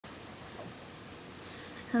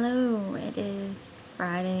Hello, it is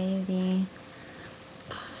Friday,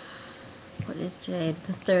 what is today,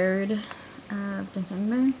 the 3rd of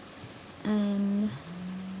December, and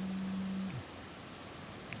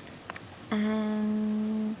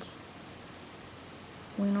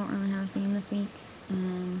we don't really have a theme this week,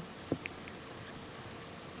 and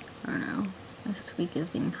I don't know, this week has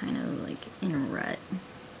been kind of like in a rut,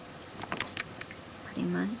 pretty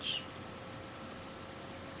much.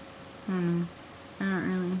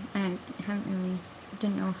 I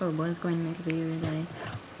didn't know if I was going to make a video today,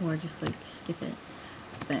 or just like skip it,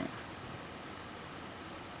 but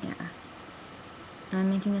yeah. And I'm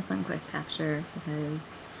making this on quick capture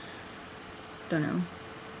because, don't know,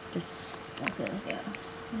 just I feel like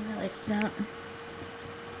my lights is out.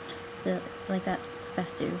 Like that's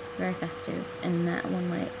festive, very festive, and that one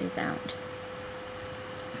light is out.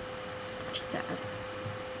 Which is sad.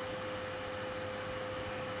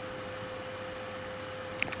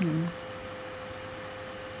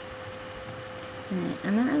 Alright,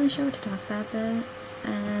 I'm not really sure what to talk about that,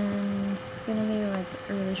 and it's gonna be like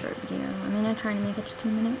a really short video. I'm gonna try to make it to 2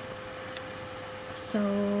 minutes.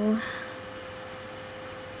 So,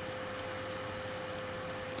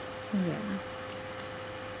 yeah.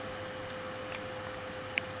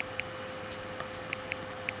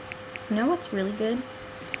 You know what's really good?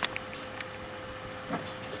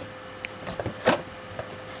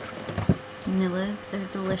 Vanillas, they're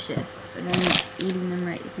delicious, and I'm eating them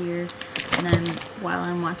right here, and then while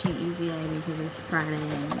I'm watching Easy A because it's Friday,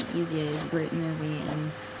 and Easy A is a great movie,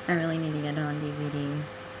 and I really need to get it on DVD.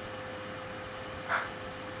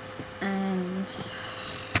 And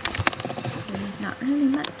there's not really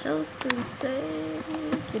much else to say.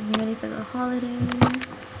 Getting ready for the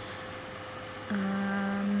holidays.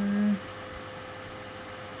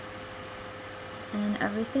 And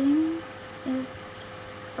everything is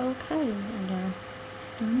okay, I guess.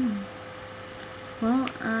 Don't know. Well,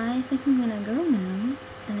 I think I'm gonna go now,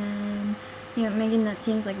 and Megan, that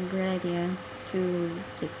seems like a great idea to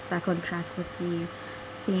get back on track with the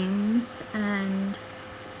themes, and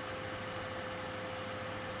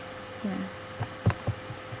yeah.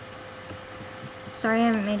 Sorry I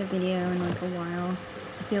haven't made a video in like a while.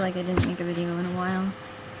 I feel like I didn't make a video in a while.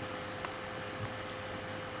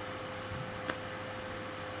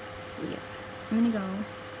 Yeah, I'm gonna go.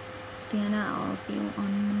 Diana, I'll see you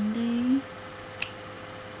on Monday.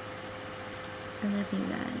 I love you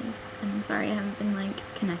guys. I'm sorry I haven't been like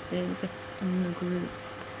connected in the group.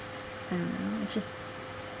 I don't know. It's just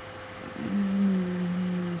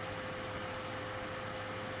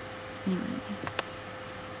anyway.